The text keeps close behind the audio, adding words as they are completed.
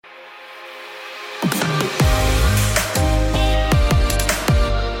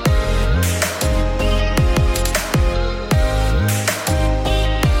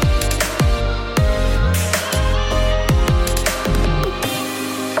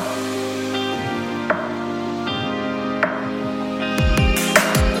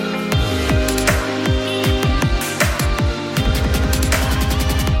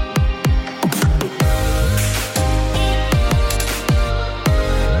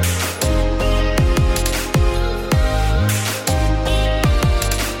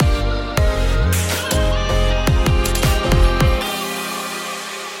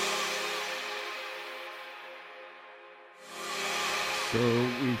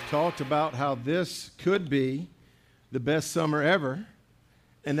talked about how this could be the best summer ever.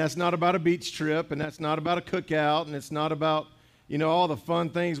 And that's not about a beach trip, and that's not about a cookout, and it's not about, all the fun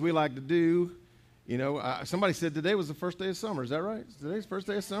things we like to do. Somebody said today was the first day of summer. Is that right? Today's the first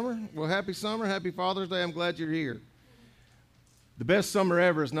day of summer? Well, happy summer. Happy Father's Day. I'm glad you're here. The best summer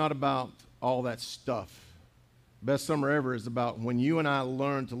ever is not about all that stuff. Best summer ever is about when you and I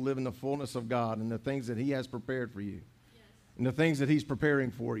learn to live in the fullness of God and the things that He has prepared for you. Yes. And the things that He's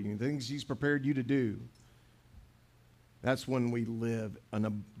preparing for you, the things He's prepared you to do. That's when we live,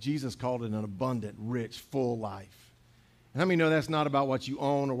 Jesus called it an abundant, rich, full life. And how many know that's not about what you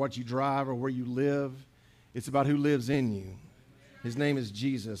own or what you drive or where you live? It's about who lives in you. His name is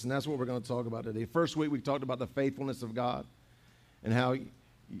Jesus, and that's what we're going to talk about today. First week, we talked about the faithfulness of God and how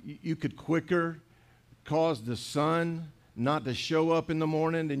you could quicker cause the sun not to show up in the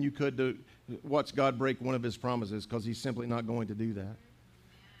morning than you could to watch God break one of His promises, because He's simply not going to do that.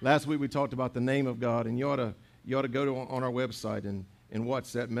 Last week, we talked about the name of God, and you ought to go on our website and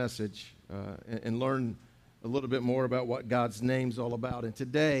watch that message and learn a little bit more about what God's name's all about. And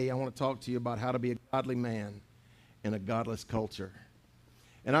today, I want to talk to you about how to be a godly man in a godless culture.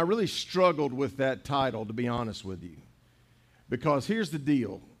 And I really struggled with that title, to be honest with you, because here's the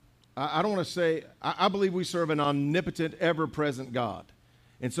deal. I don't want to say, I believe we serve an omnipotent, ever-present God.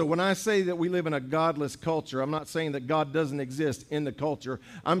 And so when I say that we live in a godless culture, I'm not saying that God doesn't exist in the culture.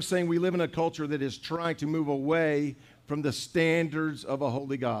 I'm saying we live in a culture that is trying to move away from the standards of a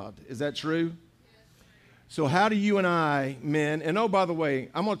holy God. Is that true? So how do you and I, men, and oh, by the way,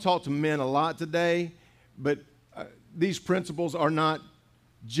 I'm going to talk to men a lot today, but these principles are not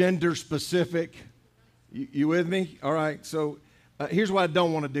gender specific. You with me? All right, so here's what I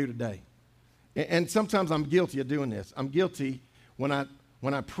don't want to do today. And sometimes I'm guilty of doing this. I'm guilty when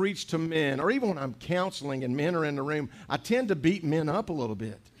I preach to men, or even when I'm counseling and men are in the room, I tend to beat men up a little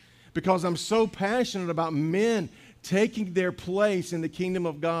bit because I'm so passionate about men taking their place in the kingdom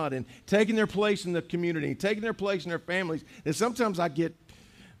of God and taking their place in the community, taking their place in their families. And sometimes I get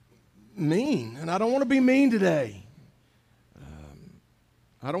mean, and I don't want to be mean today.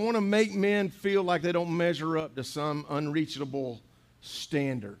 I don't want to make men feel like they don't measure up to some unreachable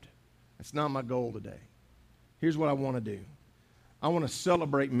standard. That's not my goal today. Here's what I want to do. I want to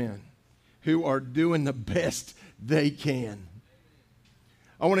celebrate men who are doing the best they can.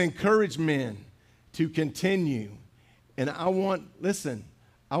 I want to encourage men to continue. And I want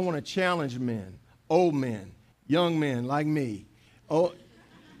to challenge men, old men, young men like me. Oh,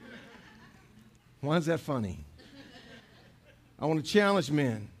 why is that funny? I want to challenge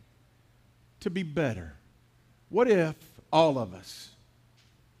men to be better. What if all of us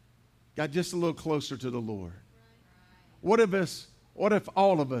got just a little closer to the Lord? What if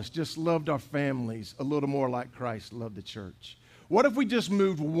all of us just loved our families a little more like Christ loved the church? What if we just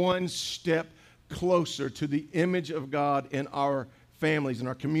moved one step closer to the image of God in our families, in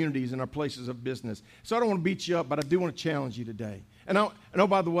our communities, in our places of business? So I don't want to beat you up, but I do want to challenge you today. And oh,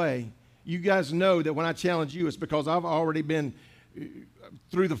 by the way, you guys know that when I challenge you, it's because I've already been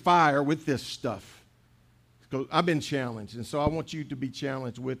through the fire with this stuff. I've been challenged, and so I want you to be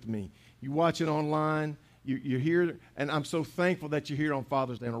challenged with me. You watch it online. You're here, and I'm so thankful that you're here on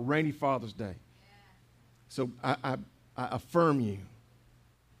Father's Day, on a rainy Father's Day. So I affirm you.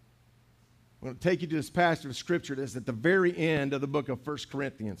 I'm going to take you to this passage of Scripture that's at the very end of the book of 1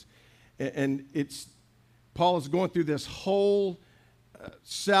 Corinthians. And Paul is going through this whole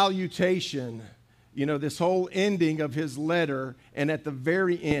salutation, this whole ending of his letter, and at the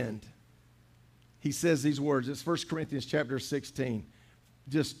very end, he says these words. It's 1 Corinthians chapter 16.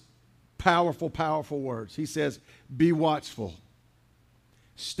 Just powerful, powerful words. He says, be watchful.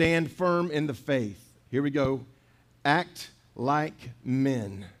 Stand firm in the faith. Here we go. Act like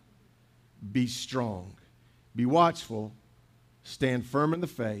men. Be strong. Be watchful. Stand firm in the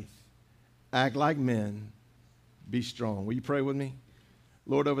faith. Act like men. Be strong. Will you pray with me?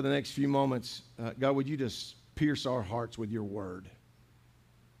 Lord, over the next few moments, God, would you just pierce our hearts with your word?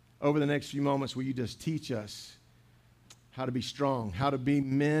 Over the next few moments, will you just teach us how to be strong, how to be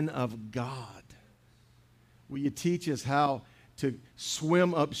men of God? Will you teach us how to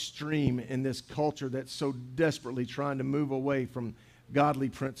swim upstream in this culture that's so desperately trying to move away from godly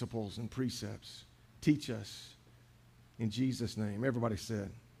principles and precepts? Teach us in Jesus' name. Everybody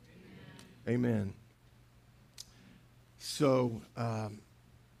said, amen. Amen. So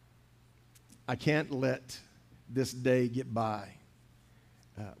I can't let this day get by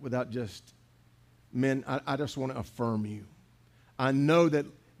without just, men, I just want to affirm you. I know that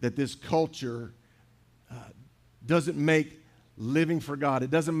this culture doesn't make living for God,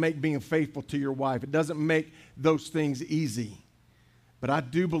 it doesn't make being faithful to your wife, it doesn't make those things easy. But I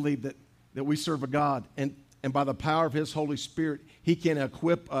do believe that we serve a God, and by the power of his Holy Spirit, he can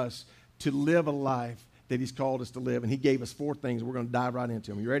equip us to live a life that he's called us to live. And he gave us 4 things. We're going to dive right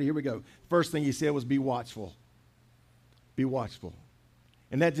into them. You ready? Here we go. First thing he said was be watchful. Be watchful.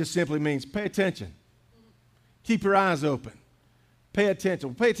 And that just simply means pay attention. Keep your eyes open. Pay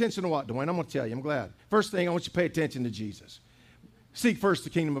attention. Pay attention to what, Dwayne? I'm going to tell you. I'm glad. First thing, I want you to pay attention to Jesus. Seek first the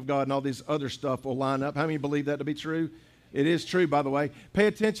kingdom of God, and all this other stuff will line up. How many believe that to be true? It is true, by the way. Pay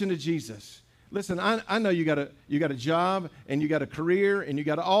attention to Jesus. Listen, I know you got a job, and you got a career, and you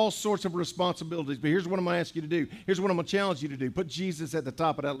got all sorts of responsibilities, but here's what I'm going to ask you to do. Here's what I'm going to challenge you to do. Put Jesus at the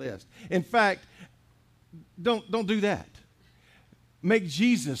top of that list. In fact, don't do that. Make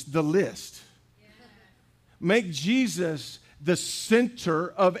Jesus the list. Make Jesus the center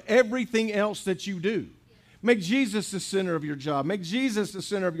of everything else that you do. Make Jesus the center of your job. Make Jesus the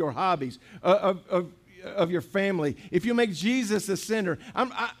center of your hobbies, of your family. If you make Jesus the center,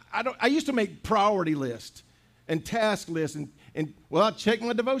 I used to make priority lists and task lists, and well, I checked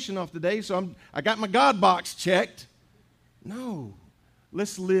my devotion off today, so I got my God box checked. No,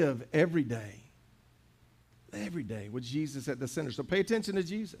 let's live every day with Jesus at the center. So pay attention to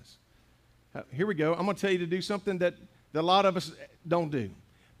Jesus. Here we go. I'm going to tell you to do something that a lot of us don't do.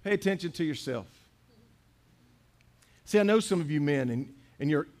 Pay attention to yourself. See, I know some of you men,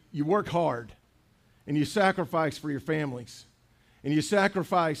 and you work hard, and you sacrifice for your families, and you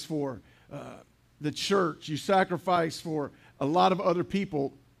sacrifice for the church, you sacrifice for a lot of other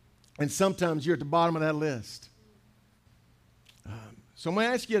people, and sometimes you're at the bottom of that list. So I'm going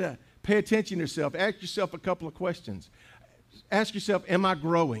to ask you to pay attention to yourself. Ask yourself a couple of questions. Ask yourself, am I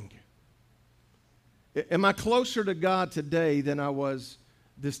growing? Am I closer to God today than I was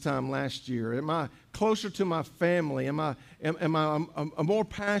this time last year? Am I closer to my family? Am I a more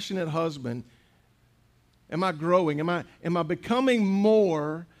passionate husband? Am I growing? Am I becoming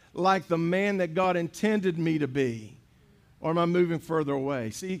more like the man that God intended me to be? Or am I moving further away?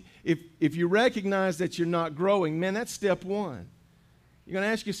 See, if you recognize that you're not growing, man, that's step one. You're going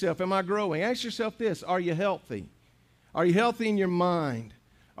to ask yourself, am I growing? Ask yourself this, are you healthy? Are you healthy in your mind?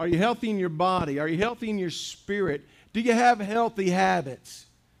 Are you healthy in your body? Are you healthy in your spirit? Do you have healthy habits?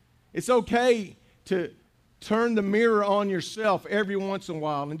 It's okay to turn the mirror on yourself every once in a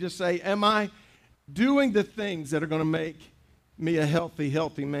while and just say, am I doing the things that are going to make me a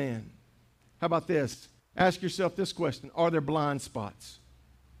healthy man? How about this? Ask yourself this question. Are there blind spots?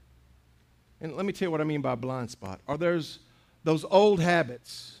 And let me tell you what I mean by blind spot. Are those old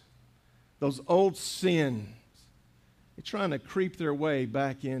habits, those old sins, they're trying to creep their way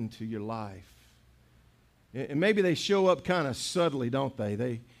back into your life? And maybe they show up kind of subtly, don't they?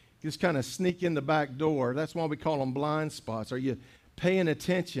 They just kind of sneak in the back door. That's why we call them blind spots. Are you paying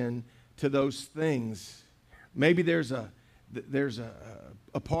attention to those things? Maybe there's a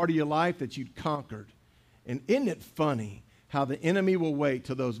part of your life that you'd conquered. And isn't it funny how the enemy will wait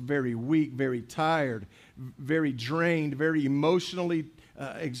till those very weak, very tired, very drained, very emotionally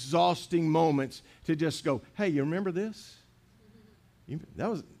exhausting moments to just go, hey, you remember this?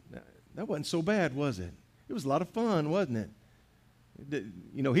 That wasn't so bad, was it? It was a lot of fun, wasn't it?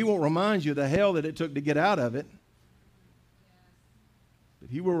 He won't remind you of the hell that it took to get out of it. But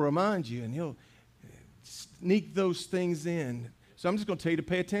he will remind you, and he'll sneak those things in. So I'm just going to tell you to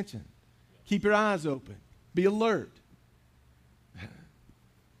pay attention. Keep your eyes open. Be alert.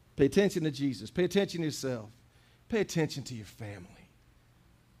 Pay attention to Jesus. Pay attention to yourself. Pay attention to your family.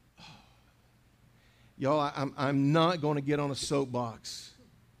 Y'all, I'm not going to get on a soapbox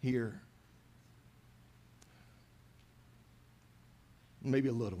here. Maybe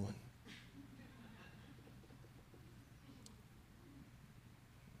a little one.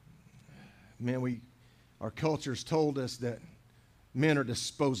 Man, our culture's told us that men are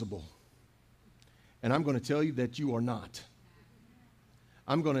disposable. And I'm going to tell you that you are not.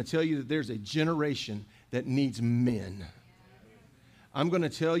 I'm going to tell you that there's a generation that needs men. I'm going to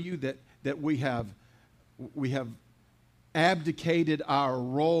tell you that we have abdicated our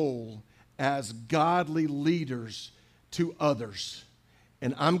role as godly leaders to others.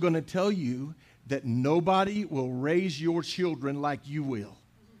 And I'm going to tell you that nobody will raise your children like you will.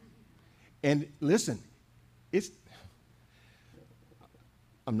 And listen,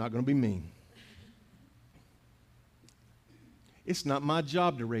 I'm not going to be mean. It's not my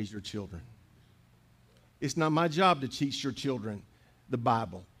job to raise your children. It's not my job to teach your children the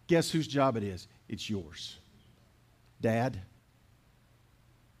Bible. Guess whose job it is? It's yours. Dad,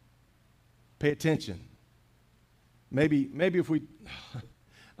 pay attention. Maybe if we,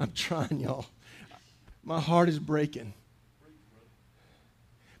 I'm trying, y'all. My heart is breaking.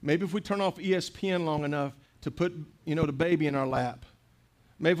 Maybe if we turn off ESPN long enough to put, the baby in our lap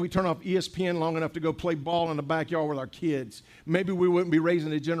Maybe if we turn off ESPN long enough to go play ball in the backyard with our kids, maybe we wouldn't be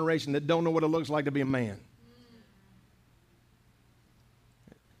raising a generation that don't know what it looks like to be a man.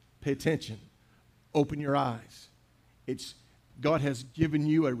 Pay attention. Open your eyes. God has given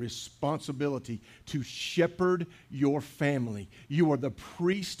you a responsibility to shepherd your family. You are the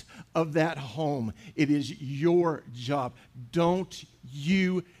priest of that home. It is your job. Don't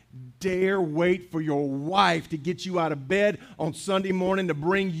you dare wait for your wife to get you out of bed on Sunday morning to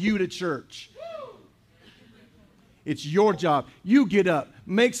bring you to church. It's your job. You get up,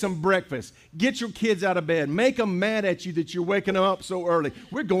 make some breakfast, get your kids out of bed, make them mad at you that you're waking them up so early.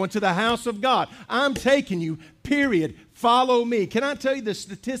 We're going to the house of God. I'm taking you, period. Follow me. Can I tell you the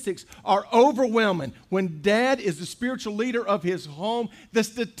statistics are overwhelming? When dad is the spiritual leader of his home, the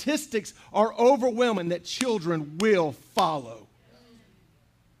statistics are overwhelming that children will follow.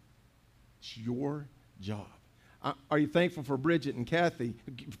 It's your job. Are you thankful for Bridget and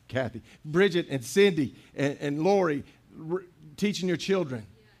Bridget and Cindy and Lori teaching your children?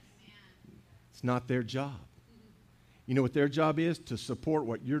 It's not their job. You know what their job is? To support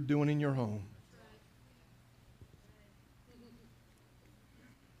what you're doing in your home.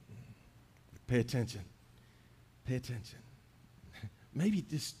 Pay attention. Pay attention. Maybe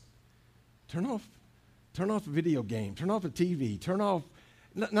just turn off a video game, turn off a TV, turn off.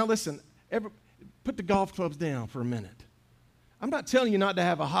 Now listen, put the golf clubs down for a minute. I'm not telling you not to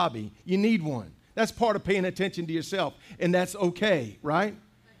have a hobby. You need one. That's part of paying attention to yourself, and that's okay, right?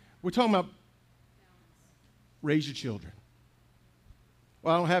 We're talking about raise your children.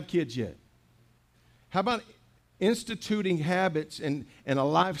 Well, I don't have kids yet. How about instituting habits and a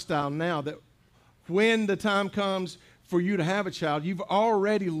lifestyle now that when the time comes for you to have a child, you've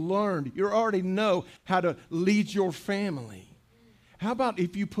already learned, you already know how to lead your family. How about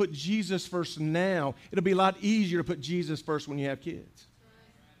if you put Jesus first now? It'll be a lot easier to put Jesus first when you have kids.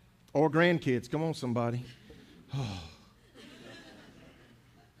 Or grandkids. Come on, somebody. Oh.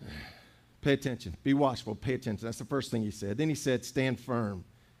 Pay attention. Be watchful. Pay attention. That's the first thing he said. Then he said, stand firm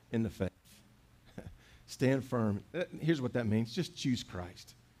in the faith. Stand firm. Here's what that means. Just choose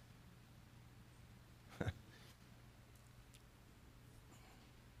Christ.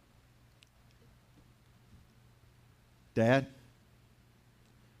 Dad,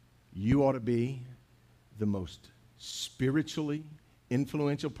 you ought to be the most spiritually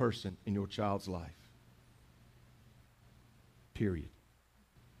influential person in your child's life. Period.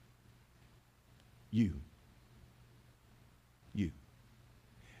 You.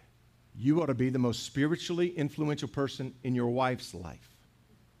 You ought to be the most spiritually influential person in your wife's life.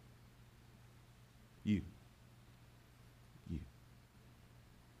 You.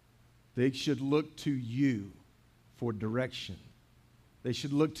 They should look to you for direction. They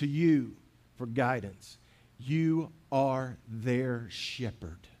should look to you for guidance. You are their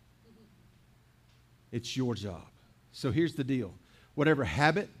shepherd. It's your job. So here's the deal. Whatever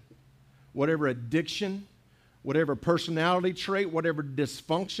habit, whatever addiction, whatever personality trait, whatever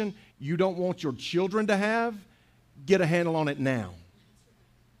dysfunction you don't want your children to have, get a handle on it now.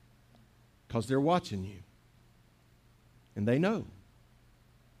 Because they're watching you. And they know.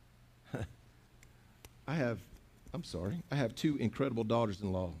 I have two incredible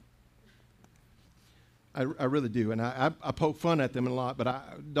daughters-in-law. I really do. And I poke fun at them a lot,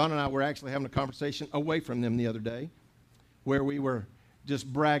 but Don and I were actually having a conversation away from them the other day where we were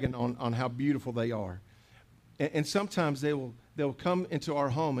just bragging on how beautiful they are. And sometimes they'll come into our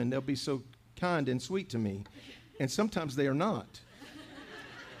home and they'll be so kind and sweet to me. And sometimes they are not.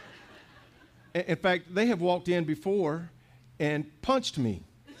 In fact, they have walked in before and punched me.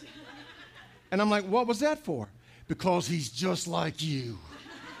 And I'm like, what was that for? Because he's just like you.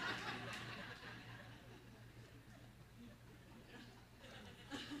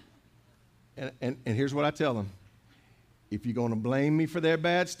 And here's what I tell them. If you're going to blame me for their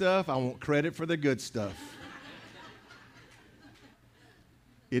bad stuff, I want credit for their good stuff.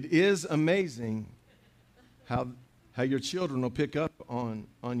 It is amazing how your children will pick up on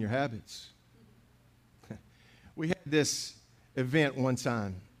your habits. We had this event one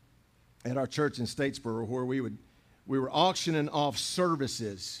time at our church in Statesboro where we were auctioning off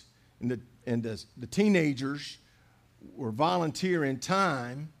services, and the teenagers were volunteering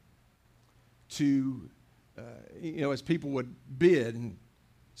time to, as people would bid. And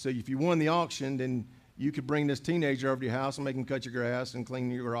so if you won the auction, then you could bring this teenager over to your house and make him cut your grass and clean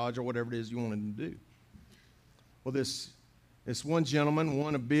your garage or whatever it is you wanted him to do. Well, this one gentleman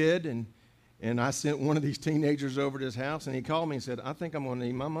won a bid, and I sent one of these teenagers over to his house, and he called me and said, I think I'm going to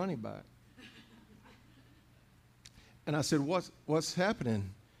need my money back. And I said, what's happening?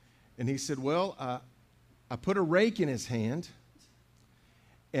 And he said, well, I put a rake in his hand,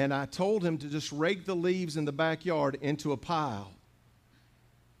 And I told him to just rake the leaves in the backyard into a pile.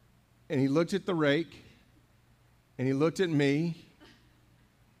 And he looked at the rake, and he looked at me,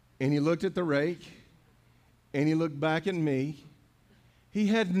 and he looked at the rake, and he looked back at me. He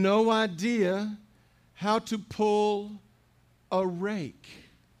had no idea how to pull a rake.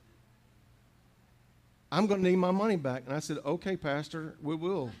 I'm going to need my money back. And I said, okay, Pastor, we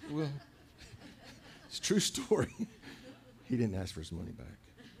will. It's a true story. He didn't ask for his money back.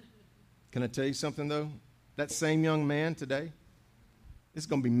 Can I tell you something, though? That same young man today, it's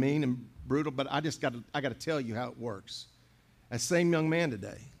going to be mean and brutal, but I got to tell you how it works. That same young man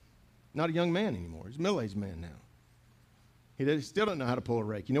today, not a young man anymore. He's a middle-aged man now. He still doesn't know how to pull a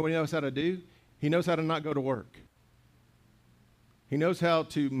rake. You know what he knows how to do? He knows how to not go to work. He knows how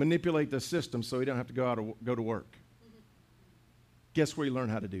to manipulate the system so he don't have to go to work. Guess where he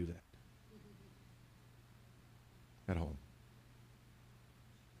learned how to do that? At home.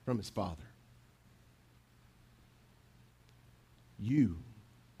 From his father. You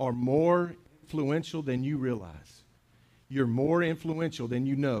are more influential than you realize. You're more influential than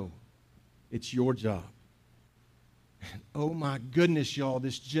you know. It's your job. And oh my goodness, y'all,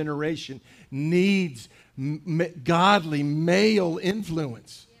 this generation needs godly male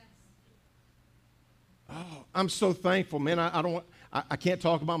influence. Yes. Oh, I'm so thankful, man. I can't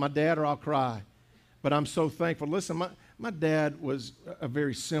talk about my dad or I'll cry, but I'm so thankful. Listen, my dad was a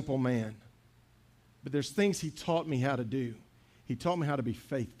very simple man, but there's things he taught me how to do. He taught me how to be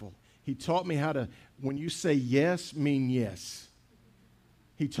faithful. He taught me how to, when you say yes, mean yes.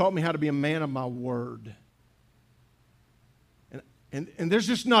 He taught me how to be a man of my word. And there's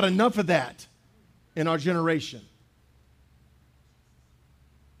just not enough of that in our generation.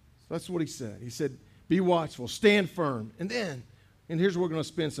 So that's what he said. He said, be watchful, stand firm. And here's where we're going to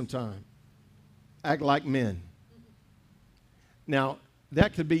spend some time. Act like men. Now,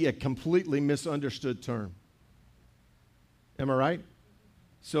 that could be a completely misunderstood term. Am I right?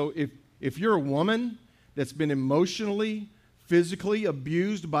 So if you're a woman that's been emotionally, physically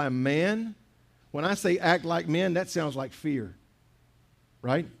abused by a man, when I say act like men, that sounds like fear.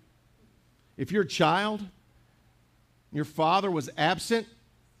 Right? If you're a child, your father was absent,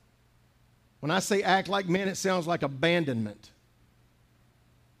 when I say act like men, it sounds like abandonment.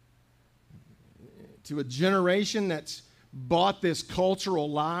 To a generation that's bought this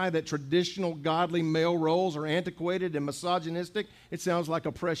cultural lie that traditional godly male roles are antiquated and misogynistic, it sounds like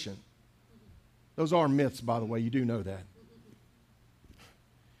oppression. Those are myths, by the way. You do know that.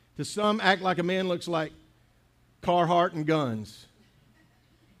 To some, act like a man looks like Carhartt and guns.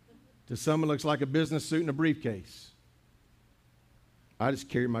 To some, it looks like a business suit and a briefcase. I just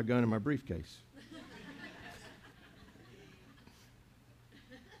carry my gun in my briefcase.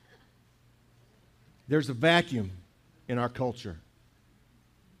 There's a vacuum in our culture.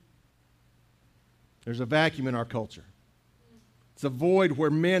 There's a vacuum in our culture. It's a void where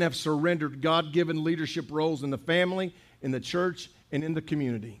men have surrendered God-given leadership roles in the family, in the church, and in the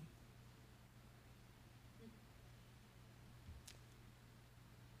community.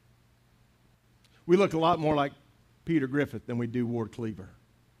 We look a lot more like Peter Griffith than we do Ward Cleaver.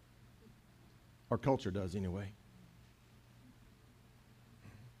 Our culture does, anyway.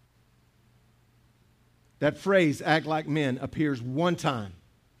 That phrase, act like men, appears one time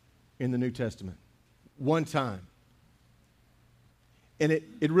in the New Testament. One time. And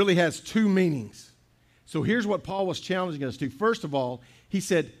it really has two meanings. So here's what Paul was challenging us to. First of all, he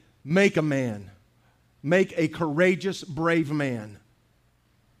said, make a man. Make a courageous, brave man.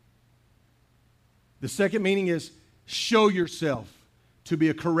 The second meaning is show yourself to be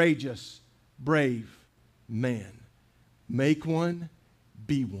a courageous, brave man. Make one,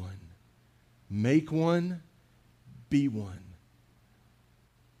 be one. Make one, be one.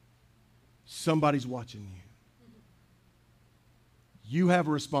 Somebody's watching you. You have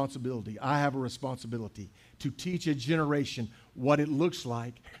a responsibility. I have a responsibility to teach a generation what it looks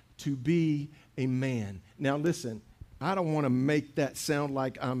like to be a man. Now listen, I don't want to make that sound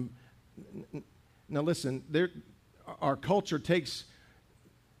like I'm... Now listen, our culture takes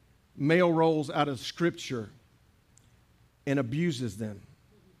male roles out of Scripture and abuses them.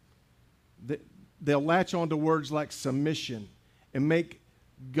 They'll latch onto words like submission and make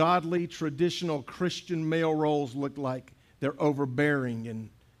godly, traditional Christian male roles look like they're overbearing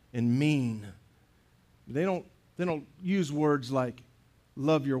and mean. They don't use words like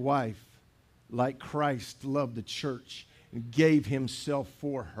love your wife, like Christ loved the church and gave himself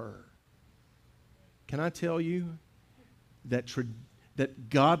for her. Can I tell you that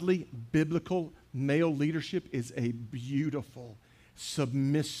godly, biblical male leadership is a beautiful,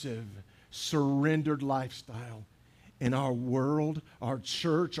 submissive, surrendered lifestyle. And our world, our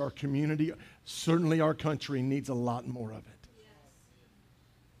church, our community, certainly our country needs a lot more of it.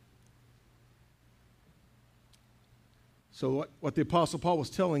 So what the Apostle Paul was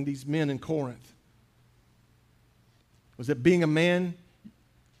telling these men in Corinth was that being a man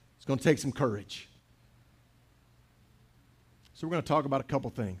is going to take some courage. So we're going to talk about a couple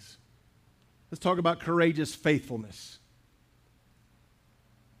things. Let's talk about courageous faithfulness.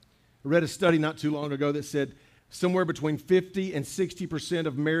 I read a study not too long ago that said somewhere between 50 and 60%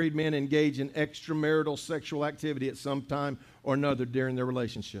 of married men engage in extramarital sexual activity at some time or another during their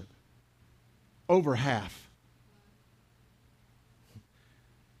relationship. Over half.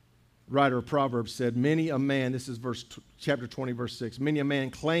 Writer of Proverbs said, many a man, this is chapter 20, verse 6, many a man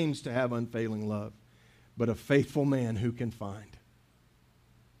claims to have unfailing love, but a faithful man who can find?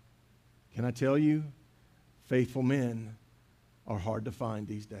 Can I tell you, faithful men are hard to find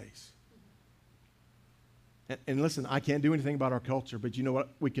these days. And listen, I can't do anything about our culture, but you know what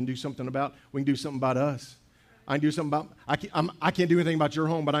we can do something about? We can do something about us. I can do something about, I can't do anything about your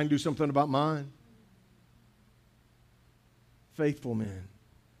home, but I can do something about mine. Faithful men.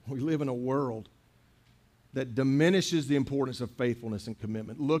 We live in a world that diminishes the importance of faithfulness and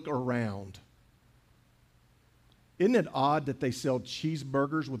commitment. Look around. Isn't it odd that they sell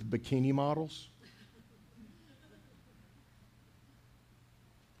cheeseburgers with bikini models?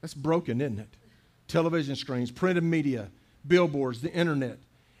 That's broken, isn't it? Television screens, printed media, billboards, the internet.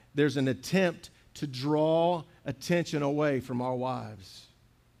 There's an attempt to draw attention away from our wives,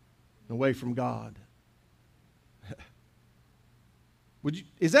 away from God.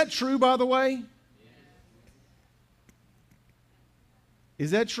 Is that true, by the way? Is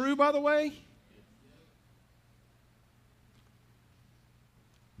that true, by the way?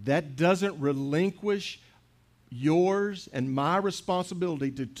 That doesn't relinquish yours and my responsibility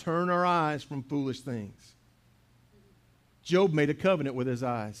to turn our eyes from foolish things. Job made a covenant with his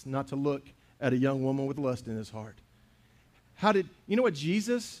eyes not to look at a young woman with lust in his heart. You know what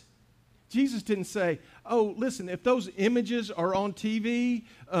Jesus didn't say, oh, listen, if those images are on TV,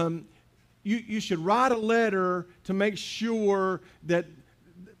 you should write a letter to make sure that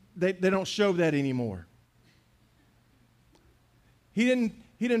they don't show that anymore. He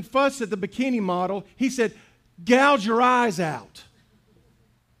didn't fuss at the bikini model. He said, gouge your eyes out.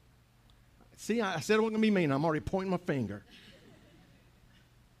 See, I said it wasn't going to be mean. I'm already pointing my finger.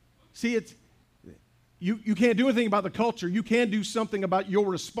 See, you can't do anything about the culture. You can do something about your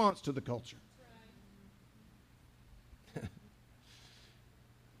response to the culture.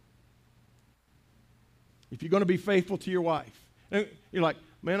 If you're going to be faithful to your wife, and you're like,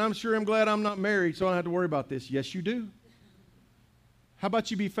 man, I'm glad I'm not married, so I don't have to worry about this. Yes, you do. How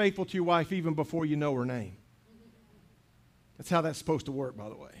about you be faithful to your wife even before you know her name? That's how that's supposed to work, by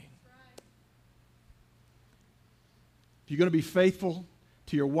the way. If you're going to be faithful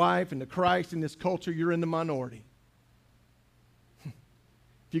to your wife and to Christ in this culture, you're in the minority. If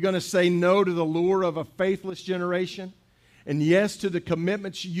you're going to say no to the lure of a faithless generation and yes to the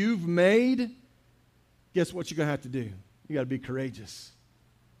commitments you've made, guess what you're going to have to do? You got to be courageous.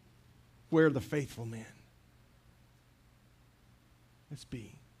 We're the faithful men. Let's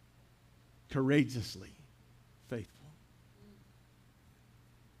be courageously faithful.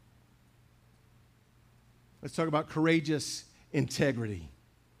 Let's talk about courageous integrity.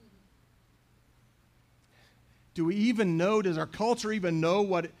 Do we even know, does our culture even know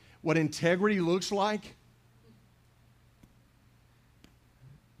what integrity looks like?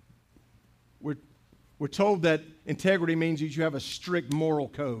 We're told that integrity means that you have a strict moral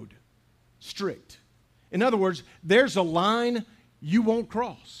code. Strict. In other words, there's a line you won't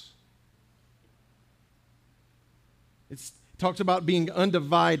cross. It talks about being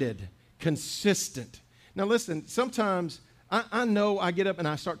undivided, consistent. Now listen, sometimes I know I get up and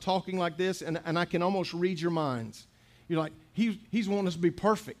I start talking like this and I can almost read your minds. You're like, he's wanting us to be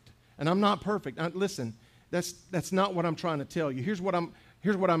perfect, and I'm not perfect. Listen, that's not what I'm trying to tell you. Here's what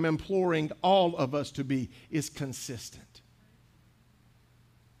I'm imploring all of us to be, is consistent.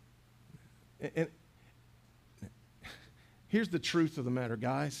 And here's the truth of the matter,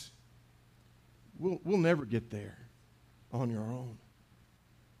 guys. We'll never get there on your own.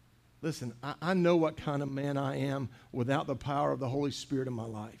 Listen, I know what kind of man I am without the power of the Holy Spirit in my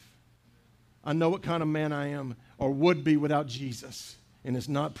life. I know what kind of man I am or would be without Jesus. And it's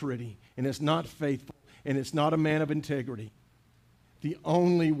not pretty, and it's not faithful, and it's not a man of integrity. The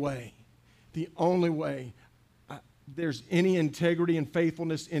only way there's any integrity and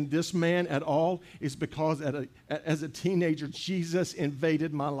faithfulness in this man at all is because as a teenager, Jesus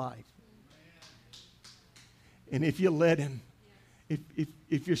invaded my life. And if you let him,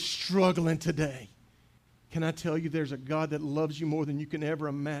 if you're struggling today, Can I tell you there's a God that loves you more than you can ever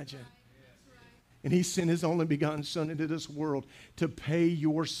imagine? And he sent his only begotten Son into this world to pay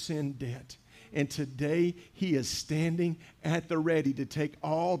your sin debt. And today he is standing at the ready to take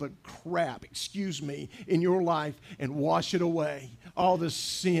all the crap, in your life and wash it away. All the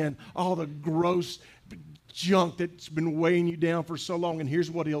sin, all the gross junk that's been weighing you down for so long. And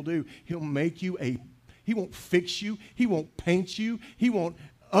here's what he'll do. He won't fix you. He won't paint you. He won't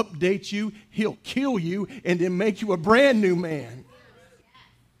update you. He'll kill you and then make you a brand new man.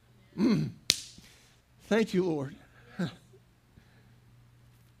 Thank you, Lord.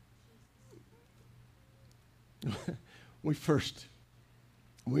 When we first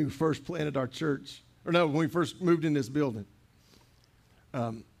planted our church, when we first moved in this building,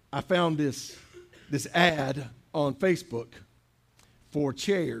 I found this ad on Facebook for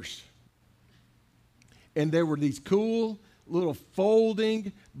chairs. And there were these cool little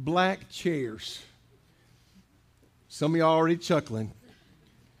folding black chairs. Some of y'all already chuckling.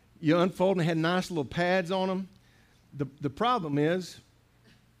 You unfold and had nice little pads on them. The problem is,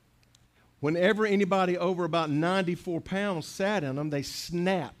 whenever anybody over about 94 pounds sat in them, they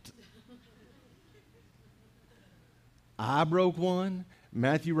snapped. I broke one.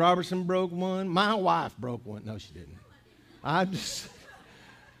 Matthew Robertson broke one. My wife broke one. No, she didn't.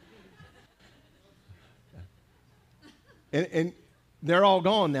 And they're all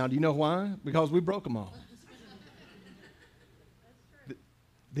gone now. Do you know why? Because we broke them all.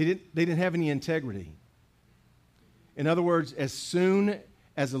 They didn't have any integrity. In other words, as soon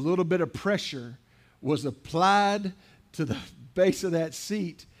as a little bit of pressure was applied to the base of that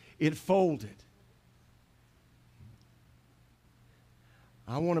seat, it folded.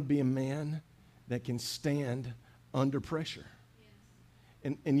 I want to be a man that can stand under pressure.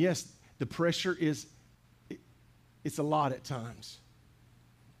 Yes. And yes, the pressure it's a lot at times.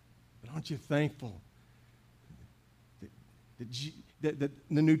 But aren't you thankful that the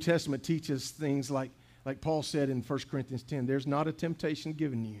New Testament teaches things like Paul said in 1 Corinthians 10, there's not a temptation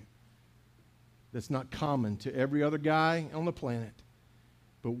given you that's not common to every other guy on the planet.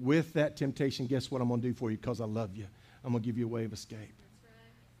 But with that temptation, guess what I'm going to do for you? Because I love you. I'm going to give you a way of escape.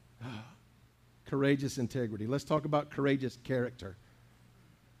 That's right. Courageous integrity. Let's talk about courageous character.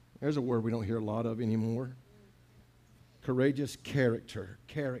 There's a word we don't hear a lot of anymore. Courageous character.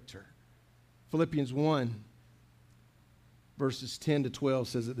 Character. Philippians 1, verses 10 to 12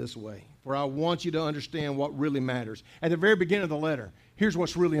 says it this way. For I want you to understand what really matters. At the very beginning of the letter, here's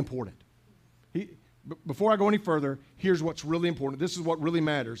what's really important. Before I go any further, here's what's really important. This is what really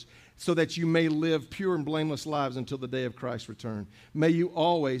matters, so that you may live pure and blameless lives until the day of Christ's return. May you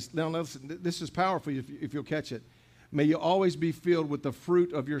always, now listen, this is powerful if you'll catch it. May you always be filled with the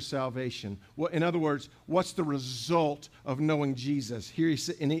fruit of your salvation. In other words, what's the result of knowing Jesus?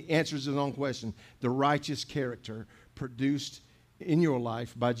 And he answers his own question. The righteous character produced in your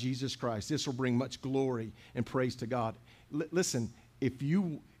life by Jesus Christ. This will bring much glory and praise to God. Listen, if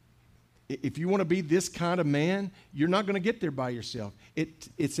you want to be this kind of man, you're not going to get there by yourself.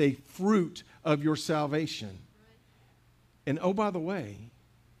 It's a fruit of your salvation. And oh, by the way,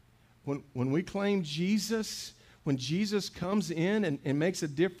 when we claim Jesus, when Jesus comes in and makes a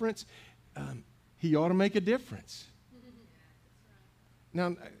difference, he ought to make a difference.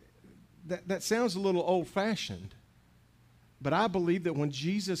 Now, that sounds a little old-fashioned, but I believe that when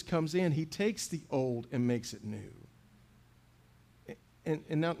Jesus comes in, he takes the old and makes it new. And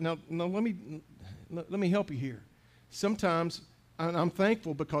now let me help you here. Sometimes I'm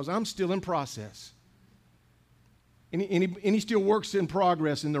thankful because I'm still in process. Any still works in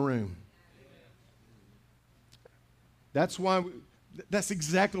progress in the room. That's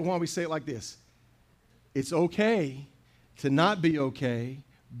exactly why we say it like this. It's okay to not be okay,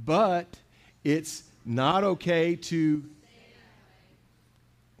 but it's not okay to.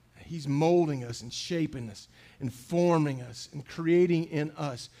 He's molding us and shaping us and forming us and creating in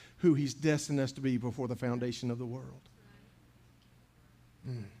us who he's destined us to be before the foundation of the world.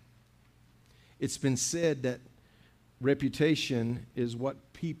 It's been said that reputation is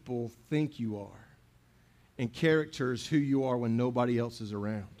what people think you are, and character is who you are when nobody else is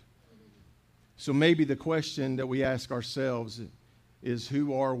around. So maybe the question that we ask ourselves is,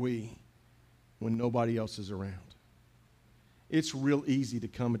 who are we when nobody else is around? It's real easy to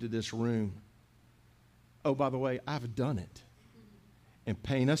come into this room. Oh, by the way, I've done it. And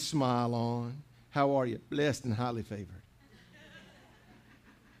paint a smile on. How are you? Blessed and highly favored.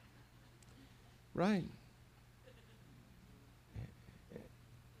 Right.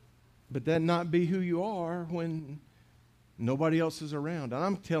 But that not be who you are when nobody else is around. And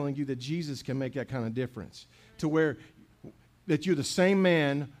I'm telling you that Jesus can make that kind of difference. To where that you're the same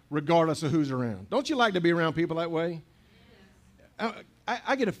man regardless of who's around. Don't you like to be around people that way?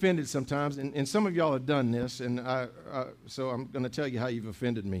 I get offended sometimes, and some of y'all have done this, and so I'm going to tell you how you've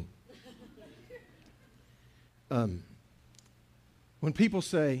offended me. When people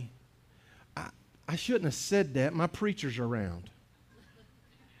say, I shouldn't have said that, my preacher's around.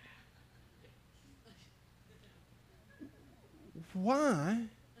 Why?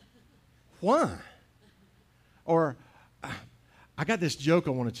 Or, I got this joke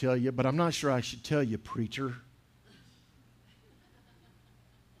I want to tell you, but I'm not sure I should tell you, preacher.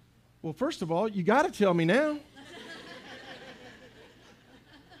 Well, first of all, you got to tell me now.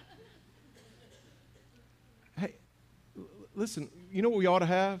 Hey, listen, you know what we ought to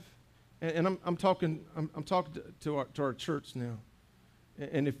have? And I'm talking to our church now.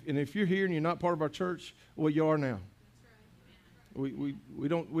 And if you're here and you're not part of our church, well, you are now. We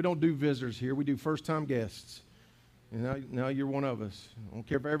don't do visitors here. We do first-time guests. And now you're one of us. I don't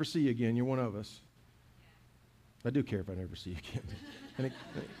care if I ever see you again. You're one of us. I do care if I never see you again. And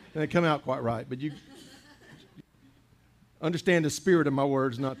they come out quite right. But you understand the spirit of my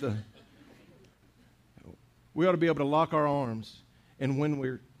words, not the... We ought to be able to lock our arms. And when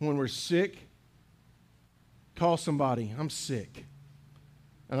we're sick, call somebody. I'm sick.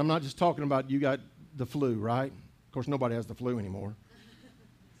 And I'm not just talking about you got the flu, right? Of course, nobody has the flu anymore.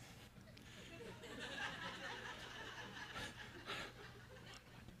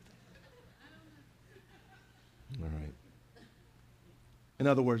 All right. In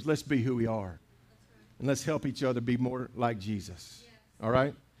other words, let's be who we are. And let's help each other be more like Jesus. Yes. All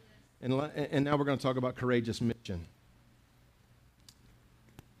right? Yes. And now we're going to talk about courageous mission.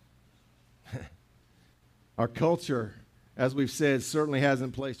 Our culture, as we've said, certainly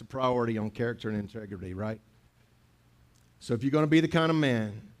hasn't placed a priority on character and integrity, right? So if you're going to be the kind of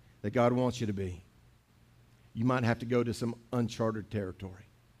man that God wants you to be, you might have to go to some uncharted territory.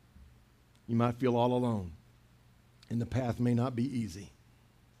 You might feel all alone, and the path may not be easy.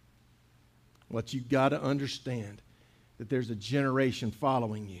 What you've got to understand that there's a generation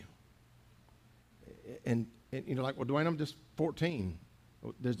following you. And you're like, well, Dwayne, I'm just 14.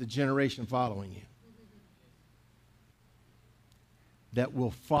 There's a generation following you that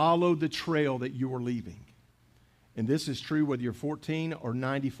will follow the trail that you are leaving. And this is true whether you're 14 or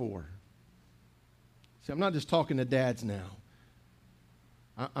 94. See, I'm not just talking to dads now.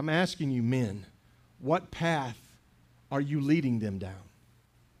 I'm asking you men, what path are you leading them down?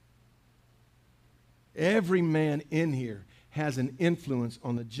 Every man in here has an influence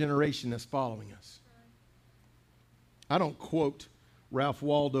on the generation that's following us. I don't quote Ralph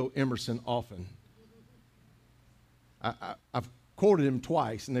Waldo Emerson often. I've quoted him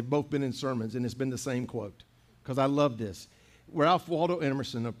twice, and they've both been in sermons, and it's been the same quote, because I love this. Ralph Waldo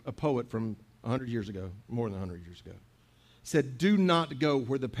Emerson, a poet from 100 years ago, more than 100 years ago, said, "Do not go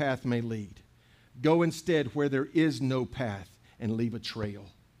where the path may lead. Go instead where there is no path and leave a trail."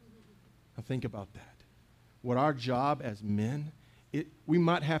 Now think about that. What our job as men, we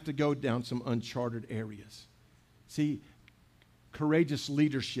might have to go down some uncharted areas. See, courageous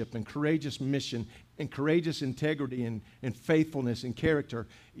leadership and courageous mission and courageous integrity and faithfulness and character,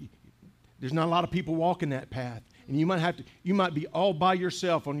 there's not a lot of people walking that path. And you might be all by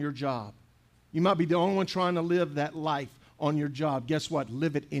yourself on your job. You might be the only one trying to live that life on your job. Guess what?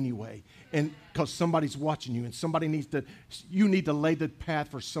 Live it anyway. And because somebody's watching you and you need to lay the path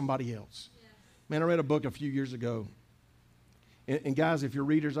for somebody else. Yes. Man, I read a book a few years ago. And guys, if you're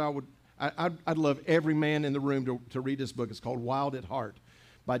readers, I'd love every man in the room to read this book. It's called Wild at Heart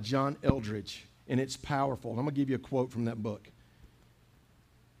by John Eldredge. And it's powerful. And I'm going to give you a quote from that book.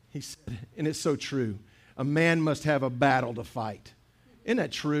 He said, and it's so true, a man must have a battle to fight. Isn't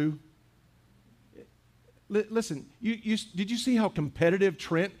that true? Listen, did you see how competitive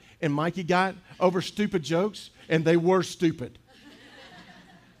Trent and Mikey got over stupid jokes? And they were stupid.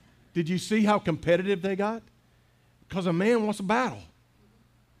 Did you see how competitive they got? Because a man wants a battle.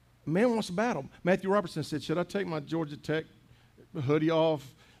 A man wants a battle. Matthew Robertson said, "Should I take my Georgia Tech hoodie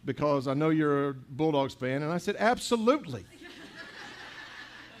off because I know you're a Bulldogs fan?" And I said, "Absolutely."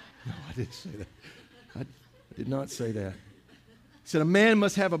 No, I didn't say that. I did not say that. He said, a man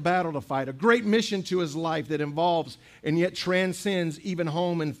must have a battle to fight, a great mission to his life that involves and yet transcends even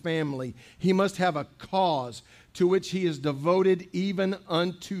home and family. He must have a cause to which he is devoted even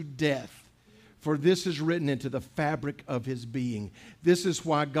unto death. For this is written into the fabric of his being. This is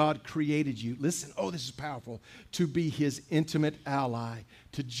why God created you. Listen, this is powerful. To be his intimate ally,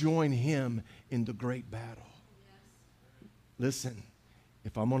 to join him in the great battle. Yes. Listen,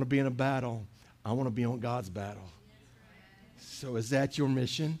 if I'm going to be in a battle, I want to be on God's battle. So is that your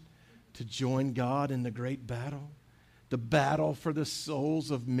mission? To join God in the great battle? the battle for the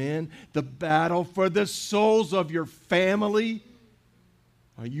souls of men, the battle for the souls of your family.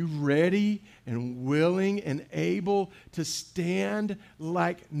 Are you ready and willing and able to stand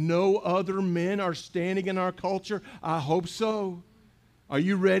like no other men are standing in our culture? I hope so. Are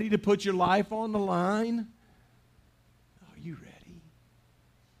you ready to put your life on the line? Are you ready?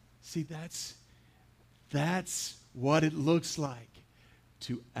 See, that's what it looks like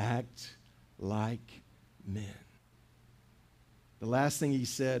to act like men. The last thing he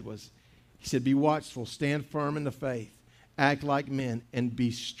said was, he said, be watchful, stand firm in the faith, act like men, and be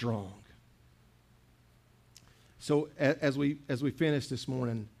strong. So as we finish this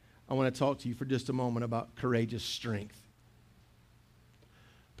morning, I want to talk to you for just a moment about courageous strength.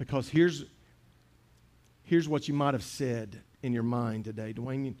 Because here's what you might have said in your mind today.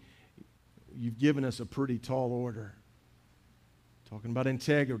 Dwayne, you've given us a pretty tall order. Talking about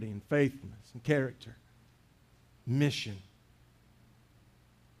integrity and faithfulness and character, mission.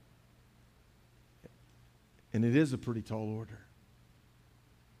 And it is a pretty tall order.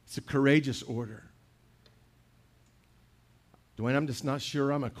 It's a courageous order. Dwayne, I'm just not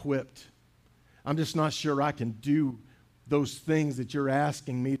sure I'm equipped. I'm just not sure I can do those things that you're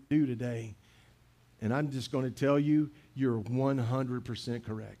asking me to do today. And I'm just going to tell you, you're 100%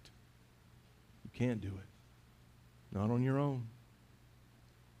 correct. You can't do it. Not on your own.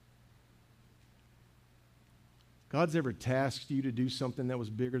 God's ever tasked you to do something that was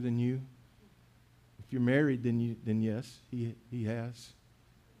bigger than you? If you're married, then yes, he has.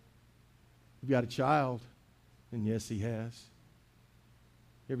 If you've got a child, then yes, he has.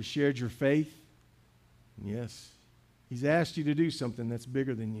 You ever shared your faith? Yes. He's asked you to do something that's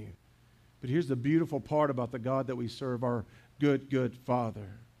bigger than you. But here's the beautiful part about the God that we serve, our good, good Father.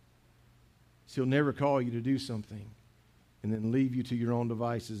 He'll never call you to do something and then leave you to your own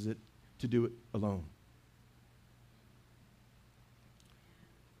devices to do it alone.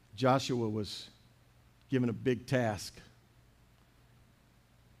 Joshua was given a big task.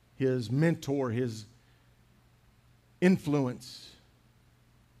 His mentor, his influence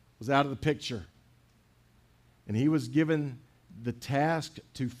was out of the picture. And he was given the task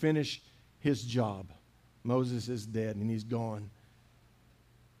to finish his job. Moses is dead and he's gone.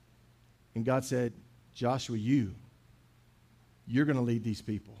 And God said, Joshua, you're going to lead these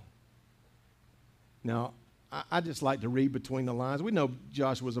people. Now, I just like to read between the lines. We know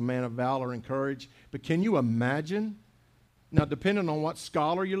Joshua was a man of valor and courage, but can you imagine? Now, depending on what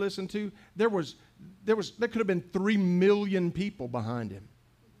scholar you listen to, there could have been 3 million people behind him.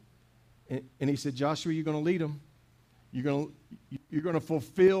 And he said, Joshua, you're going to lead them. You're going to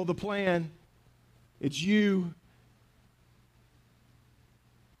fulfill the plan. It's you.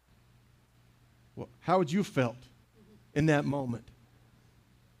 Well, how would you have felt in that moment?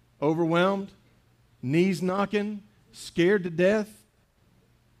 Overwhelmed? Knees knocking? Scared to death?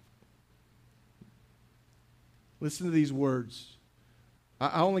 Listen to these words.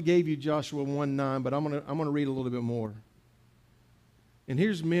 I only gave you Joshua 1:9, but I'm gonna read a little bit more. And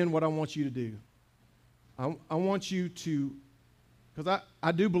here's, men, what I want you to do. I want you to, because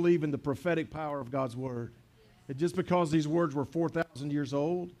I do believe in the prophetic power of God's word. And just because these words were 4,000 years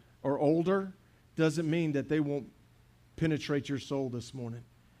old or older doesn't mean that they won't penetrate your soul this morning.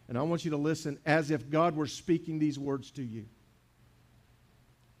 And I want you to listen as if God were speaking these words to you.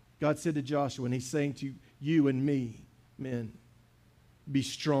 God said to Joshua, and he's saying to you and me, men, be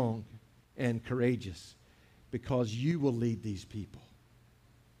strong and courageous, because you will lead these people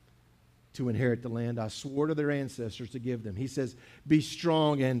to inherit the land I swore to their ancestors to give them. He says, be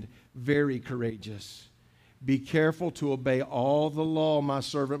strong and very courageous. Be careful to obey all the law my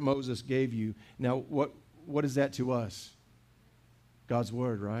servant Moses gave you. Now, what is that to us? God's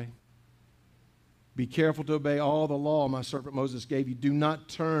word, right? Be careful to obey all the law my servant Moses gave you. Do not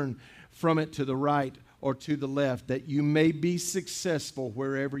turn from it to the right or to the left, that you may be successful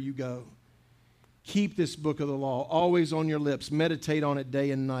wherever you go. Keep this book of the law always on your lips. Meditate on it day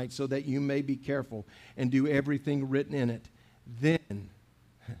and night, so that you may be careful and do everything written in it. Then,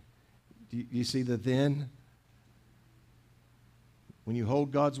 do you see the then? When you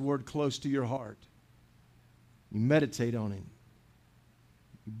hold God's word close to your heart, you meditate on it,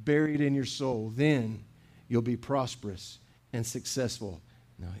 you bury it in your soul, then you'll be prosperous and successful.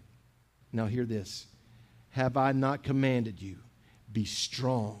 Now hear this. Have I not commanded you? Be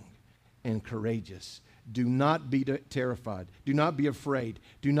strong and courageous. Do not be terrified. Do not be afraid.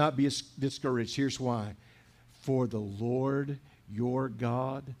 Do not be discouraged. Here's why. For the Lord your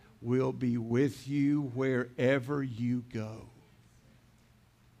God will be with you wherever you go.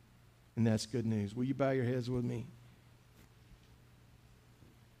 And that's good news. Will you bow your heads with me?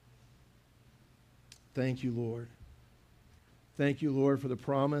 Thank you, Lord. Thank you, Lord, for the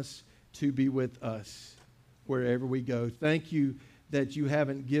promise to be with us wherever we go. Thank you that you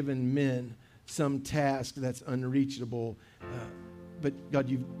haven't given men some task that's unreachable, but God,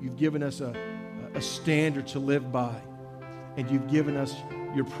 you've given us a standard to live by, and you've given us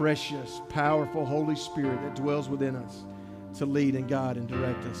your precious, powerful Holy Spirit that dwells within us to lead and guide and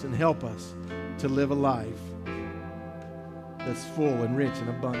direct us and help us to live a life that's full and rich and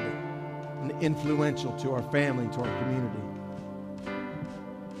abundant and influential to our family, to our community.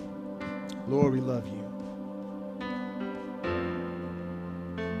 Lord, we love you.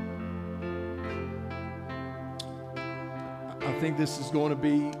 I think this is going to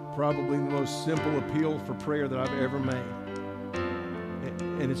be probably the most simple appeal for prayer that I've ever made.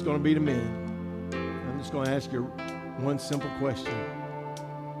 And it's going to be to men. I'm just going to ask you one simple question.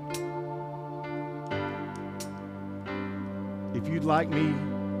 If you'd like me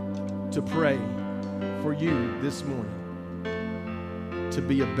to pray for you this morning to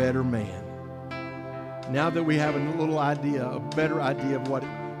be a better man. Now that we have a little idea, a better idea of what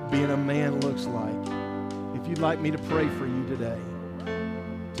being a man looks like, if you'd like me to pray for you today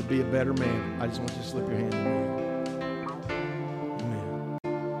to be a better man, I just want you to slip your hand in the air. Amen.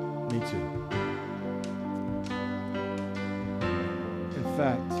 Me too. In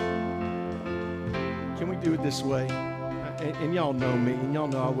fact, can we do it this way? And y'all know me, and y'all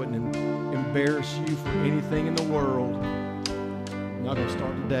know I wouldn't embarrass you for anything in the world. I'm not going to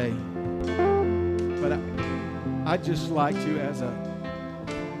start today. But I'd just like to,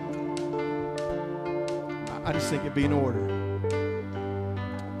 I just think it'd be in order.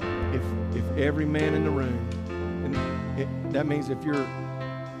 If every man in the room, and that means if you're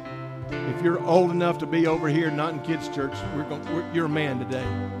old enough to be over here, not in kids' church, you're a man today.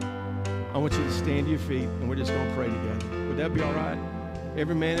 I want you to stand to your feet, and we're just going to pray together. Would that be all right?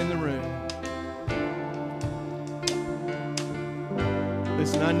 Every man in the room.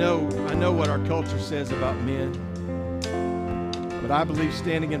 Listen, I know what our culture says about men, but I believe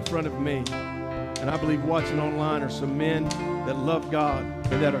standing in front of me, and I believe watching online are some men that love God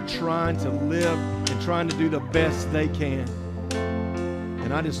and that are trying to live and trying to do the best they can.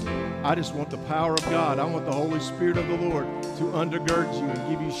 And I just want the power of God. I want the Holy Spirit of the Lord to undergird you and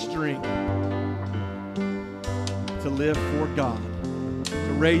give you strength to live for God,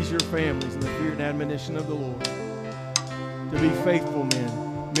 to raise your families in the fear and admonition of the Lord, to be faithful men,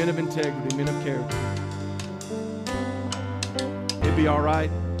 men of integrity, men of character. It'd be all right,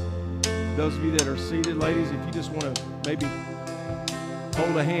 those of you that are seated, ladies, if you just want to maybe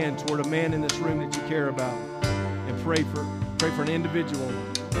hold a hand toward a man in this room that you care about and pray for an individual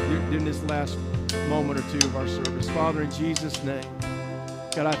during this last moment or two of our service. Father, in Jesus' name,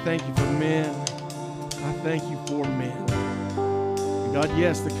 God, I thank you for men. I thank you for men. And God,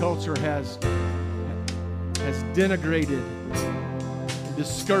 yes, the culture has denigrated and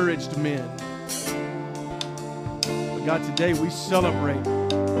discouraged men. But God, today we celebrate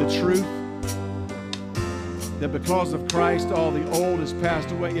the truth that because of Christ, all the old has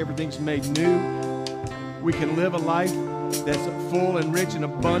passed away, everything's made new. We can live a life that's full and rich in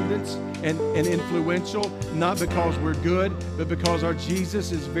abundance and influential, not because we're good, but because our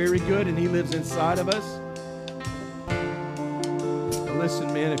Jesus is very good and he lives inside of us. But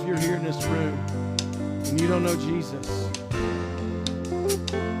listen, man, if you're here in this room and you don't know Jesus,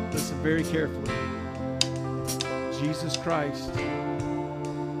 listen very carefully. Jesus Christ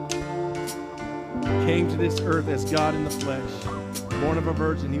came to this earth as God in the flesh, born of a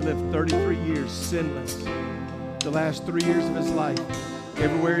virgin. He lived 33 years sinless. The last 3 years of his life,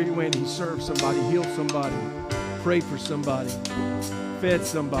 everywhere he went, he served somebody, healed somebody, prayed for somebody, fed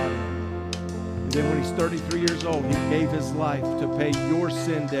somebody. And then when he's 33 years old, he gave his life to pay your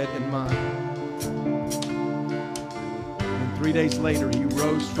sin debt and mine. And 3 days later, he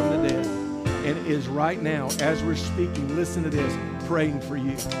rose from the dead and is right now, as we're speaking, listen to this, praying for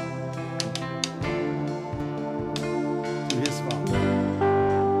you to his Father.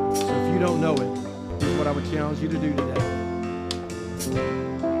 So if you don't know it, here's what I would challenge you to do today.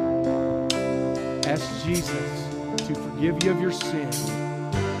 Ask Jesus to forgive you of your sin.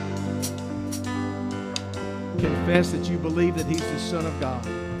 Confess that you believe that he's the Son of God.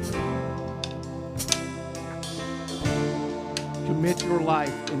 Commit your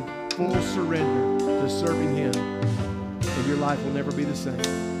life in full surrender to serving him, and your life will never be the same.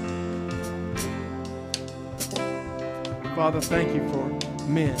 Father, thank you for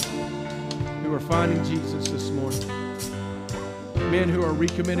men who are finding Jesus this morning. Men who are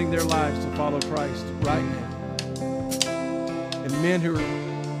recommitting their lives to follow Christ right now. And men who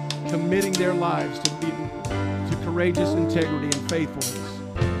are committing their lives to courageous integrity and faithfulness.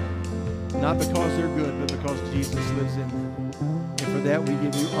 Not because they're good, but because Jesus lives in them. for that we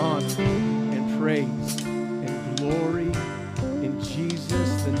give you honor and praise and glory in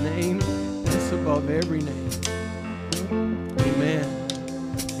Jesus, the name that's above every name. Amen.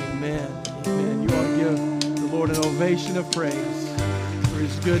 Amen. Amen. You ought to give the Lord an ovation of praise for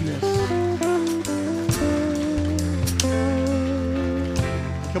his goodness.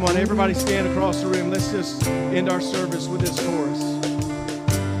 Come on, everybody stand across the room. Let's just end our service with this chorus.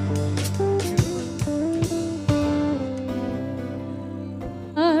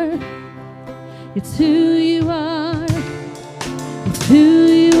 It's who you are. It's who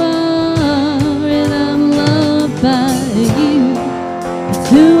you are, and I'm loved by you. It's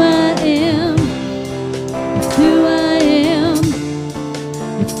who I am. It's who I am.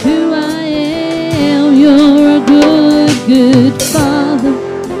 It's who I am. You're a good, good Father.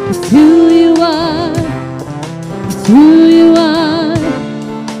 It's who you are. It's who you are.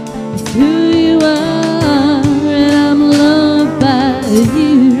 It's who you are, and I'm loved by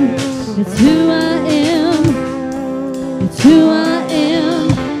you. It's who I am. It's who I am.